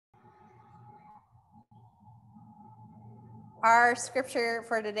Our scripture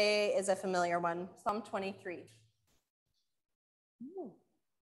for today is a familiar one, Psalm 23.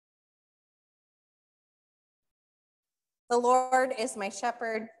 The Lord is my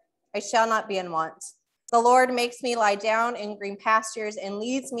shepherd, I shall not be in want. The Lord makes me lie down in green pastures and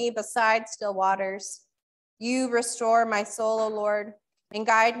leads me beside still waters. You restore my soul, O Lord, and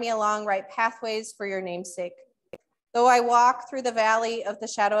guide me along right pathways for your name's sake. Though I walk through the valley of the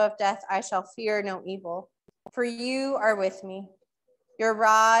shadow of death, I shall fear no evil, for you are with me. Your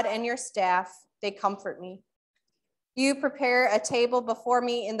rod and your staff, they comfort me. You prepare a table before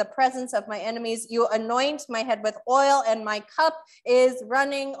me in the presence of my enemies. You anoint my head with oil, and my cup is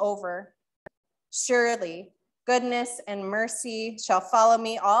running over. Surely goodness and mercy shall follow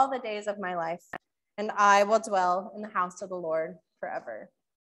me all the days of my life, and I will dwell in the house of the Lord forever.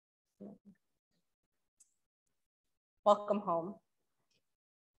 Welcome home.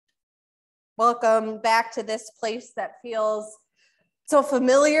 Welcome back to this place that feels so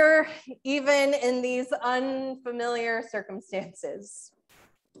familiar, even in these unfamiliar circumstances.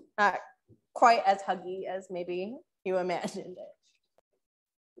 Not quite as huggy as maybe you imagined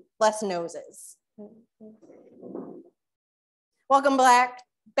it. Less noses. Welcome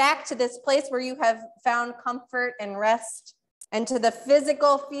back to this place where you have found comfort and rest, and to the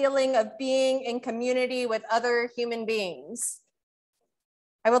physical feeling of being in community with other human beings.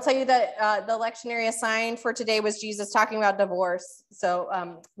 I will tell you that the lectionary assigned for today was Jesus talking about divorce.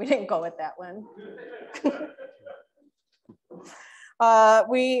 So we didn't go with that one.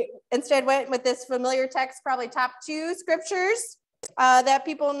 We instead went with this familiar text, probably top 2 scriptures that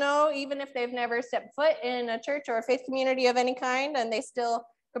people know, even if they've never stepped foot in a church or a faith community of any kind, and they still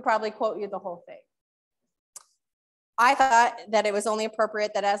could probably quote you the whole thing. I thought that it was only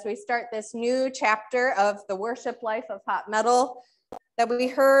appropriate that as we start this new chapter of the worship life of Hot Metal, that we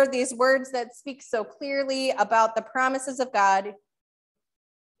heard these words that speak so clearly about the promises of God,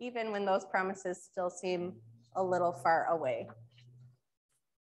 even when those promises still seem a little far away.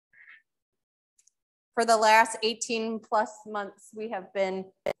 For the last 18 plus months, we have been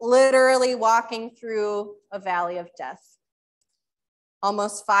literally walking through a valley of death.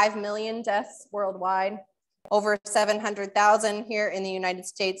 Almost 5 million deaths worldwide, over 700,000 here in the United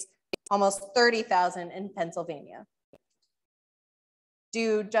States, almost 30,000 in Pennsylvania,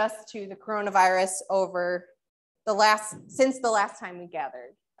 due just to the coronavirus since the last time we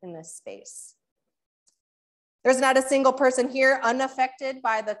gathered in this space. There's not a single person here unaffected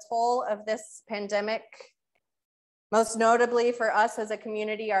by the toll of this pandemic. Most notably for us as a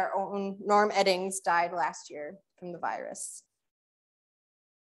community, our own Norm Eddings died last year from the virus.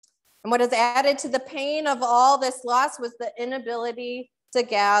 And what has added to the pain of all this loss was the inability to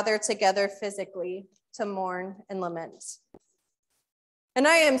gather together physically to mourn and lament. And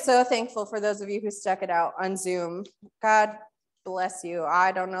I am so thankful for those of you who stuck it out on Zoom. God bless you.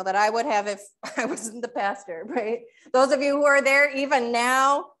 I don't know that I would have if I wasn't the pastor, right? Those of you who are there even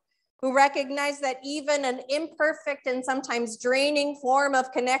now, who recognize that even an imperfect and sometimes draining form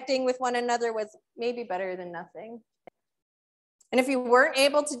of connecting with one another was maybe better than nothing. And if you weren't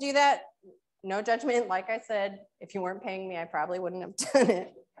able to do that, no judgment. Like I said, if you weren't paying me, I probably wouldn't have done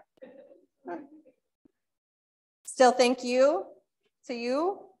it. Still, thank you to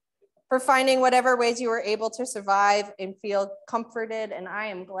you for finding whatever ways you were able to survive and feel comforted. And I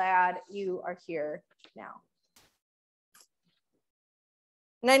am glad you are here now.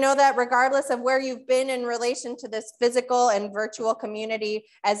 And I know that regardless of where you've been in relation to this physical and virtual community,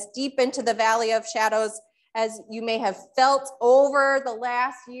 as deep into the valley of shadows as you may have felt over the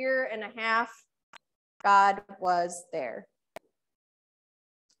last year and a half, God was there.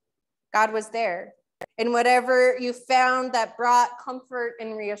 God was there. And whatever you found that brought comfort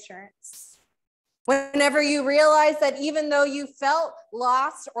and reassurance. Whenever you realized that even though you felt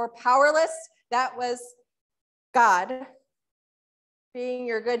lost or powerless, that was God being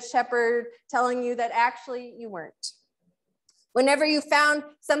your good shepherd, telling you that actually you weren't. Whenever you found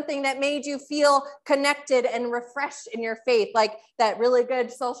something that made you feel connected and refreshed in your faith, like that really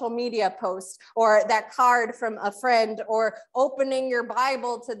good social media post or that card from a friend or opening your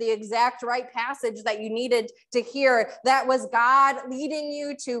Bible to the exact right passage that you needed to hear, that was God leading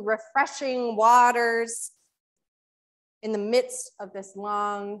you to refreshing waters in the midst of this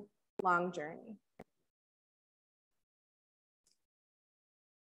long, long journey.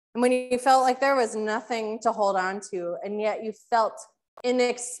 And when you felt like there was nothing to hold on to, and yet you felt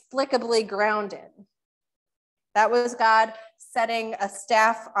inexplicably grounded, that was God setting a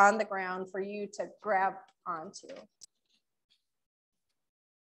staff on the ground for you to grab onto.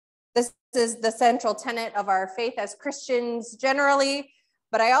 This is the central tenet of our faith as Christians generally,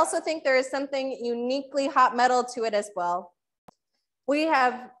 but I also think there is something uniquely hot metal to it as well. We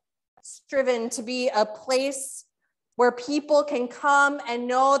have striven to be a place where people can come and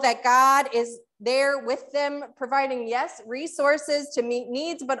know that God is there with them, providing, yes, resources to meet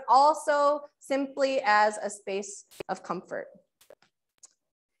needs, but also simply as a space of comfort.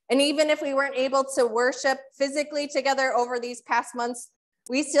 And even if we weren't able to worship physically together over these past months,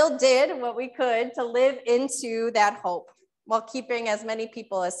 we still did what we could to live into that hope while keeping as many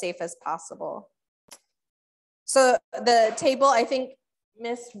people as safe as possible. So the table, I think,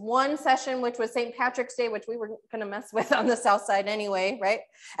 missed one session, which was St. Patrick's Day, which we were going to mess with on the south side anyway, right?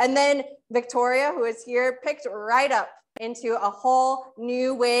 And then Victoria, who is here, picked right up into a whole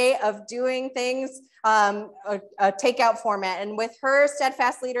new way of doing things, a takeout format. And with her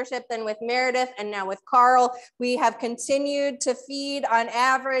steadfast leadership, then with Meredith, and now with Carl, we have continued to feed on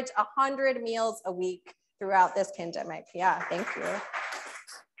average 100 meals a week throughout this pandemic. Yeah, thank you.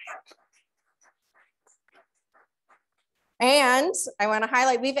 And I want to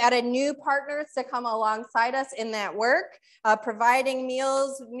highlight, we've added new partners to come alongside us in that work, providing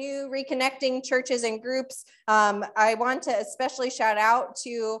meals, new reconnecting churches and groups. I want to especially shout out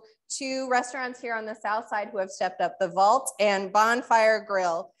to 2 restaurants here on the south side who have stepped up, The Vault and Bonfire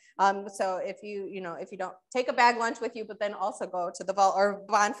Grill. So if you don't take a bag lunch with you, but then also go to The Vault or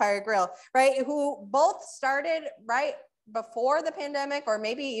Bonfire Grill, right? Who both started right before the pandemic or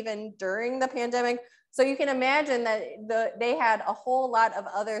maybe even during the pandemic. So you can imagine that they had a whole lot of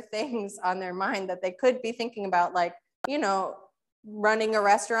other things on their mind that they could be thinking about, like, running a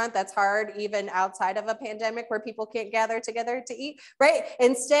restaurant that's hard even outside of a pandemic where people can't gather together to eat, right?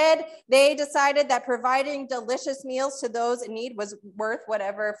 Instead, they decided that providing delicious meals to those in need was worth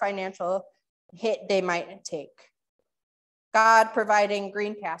whatever financial hit they might take. God providing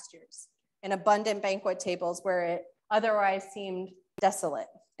green pastures and abundant banquet tables where it otherwise seemed desolate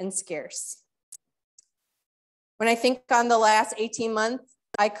and scarce. When I think on the last 18 months,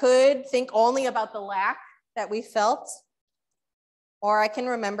 I could think only about the lack that we felt, or I can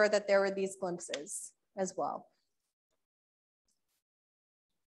remember that there were these glimpses as well.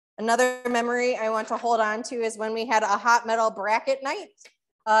 Another memory I want to hold on to is when we had a hot metal bracket night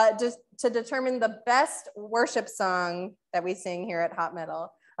just to determine the best worship song that we sing here at Hot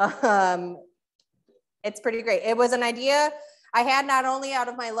Metal. It's pretty great. It was an idea I had not only out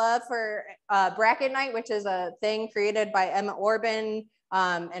of my love for bracket night, which is a thing created by Emma Orban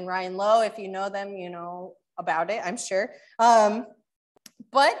and Ryan Lowe. If you know them, you know about it, I'm sure.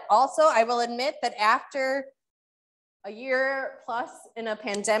 But also, I will admit that after a year plus in a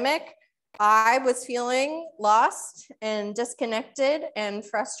pandemic, I was feeling lost and disconnected and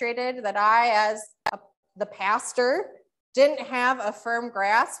frustrated that I, as the pastor, didn't have a firm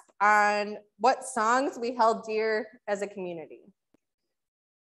grasp on what songs we held dear as a community.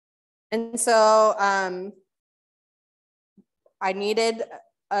 And so I needed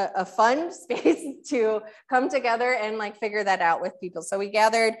a fun space to come together and figure that out with people. So we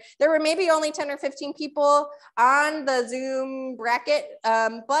gathered, there were maybe only 10 or 15 people on the Zoom bracket,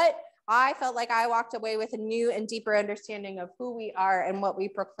 but I felt like I walked away with a new and deeper understanding of who we are and what we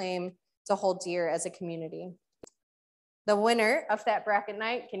proclaim to hold dear as a community. The winner of that bracket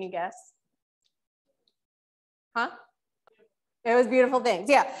night, can you guess? Huh? It was Beautiful Things,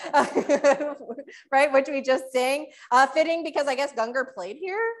 yeah. Right, which we just sang. Fitting because I guess Gunger played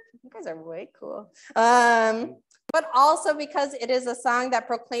here. You guys are way cool. But also because it is a song that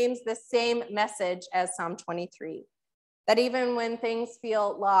proclaims the same message as Psalm 23. That even when things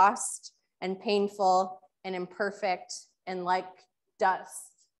feel lost and painful and imperfect and like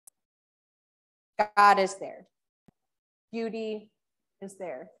dust, God is there. Beauty is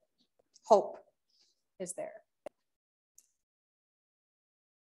there. Hope is there.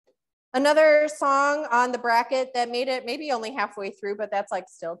 Another song on the bracket that made it maybe only halfway through, but that's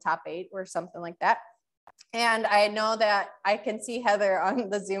still top 8 or something like that. And I know that I can see Heather on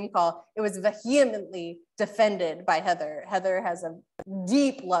the Zoom call. It was vehemently defended by Heather. Heather has a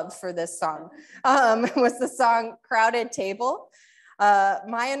deep love for this song. It was the song Crowded Table.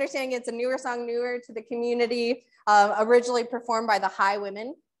 My understanding, it's a newer song, newer to the community, originally performed by the High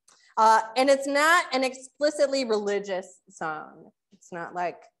Women. And it's not an explicitly religious song. It's not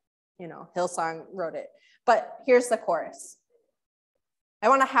like, Hillsong wrote it. But here's the chorus. I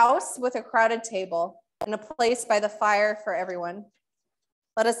want a house with a crowded table and a place by the fire for everyone.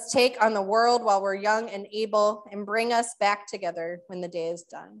 Let us take on the world while we're young and able and bring us back together when the day is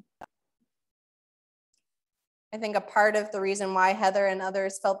done. I think a part of the reason why Heather and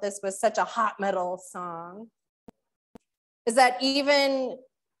others felt this was such a hot metal song is that even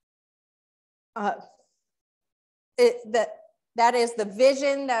that is the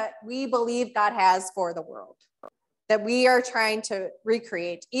vision that we believe God has for the world. that we are trying to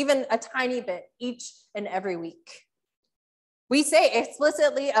recreate, even a tiny bit each and every week. We say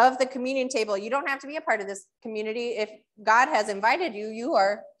explicitly of the communion table, you don't have to be a part of this community. If God has invited you, you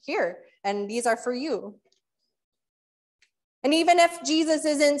are here, and these are for you. And even if Jesus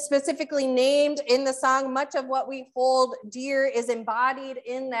isn't specifically named in the song, much of what we hold dear is embodied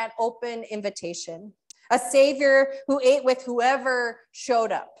in that open invitation. A Savior who ate with whoever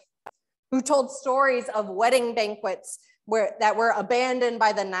showed up, who told stories of wedding banquets that were abandoned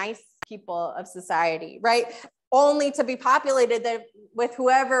by the nice people of society, right? Only to be populated with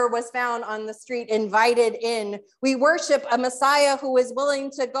whoever was found on the street, invited in. We worship a Messiah who is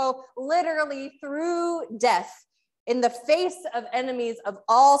willing to go literally through death in the face of enemies of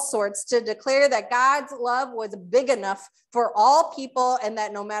all sorts to declare that God's love was big enough for all people and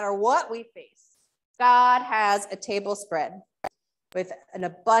that no matter what we face, God has a table spread with an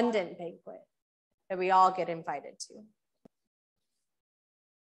abundant banquet that we all get invited to.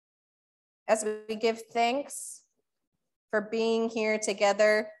 As we give thanks for being here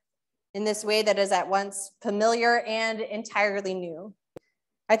together in this way that is at once familiar and entirely new,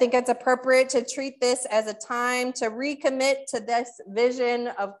 I think it's appropriate to treat this as a time to recommit to this vision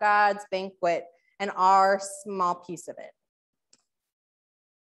of God's banquet and our small piece of it.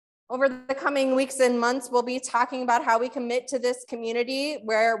 Over the coming weeks and months, we'll be talking about how we commit to this community,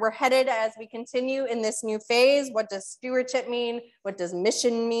 where we're headed as we continue in this new phase. What does stewardship mean? What does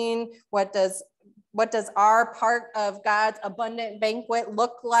mission mean? What does our part of God's abundant banquet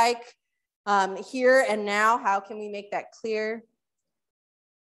look like here and now? How can we make that clear?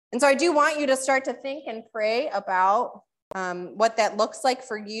 And so I do want you to start to think and pray about what that looks like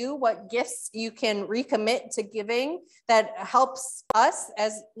for you, what gifts you can recommit to giving that helps us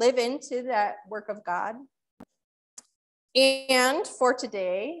as live into that work of God. And for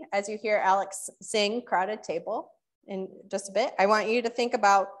today, as you hear Alex sing Crowded Table in just a bit, I want you to think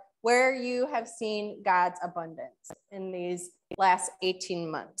about where you have seen God's abundance in these last 18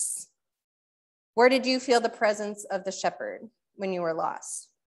 months. Where did you feel the presence of the shepherd when you were lost?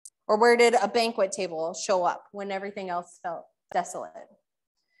 Or where did a banquet table show up when everything else felt desolate?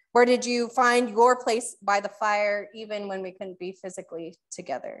 Where did you find your place by the fire even when we couldn't be physically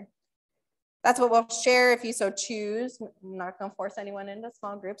together? That's what we'll share if you so choose. I'm not going to force anyone into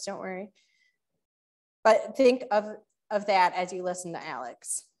small groups, don't worry. But think of that as you listen to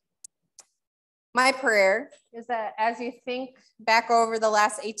Alex. My prayer is that as you think back over the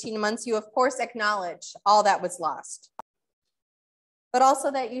last 18 months, you of course acknowledge all that was lost, but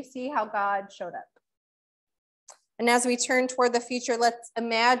also that you see how God showed up. And as we turn toward the future, let's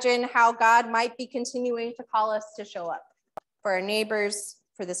imagine how God might be continuing to call us to show up for our neighbors,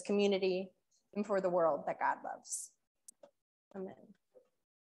 for this community, and for the world that God loves. Amen.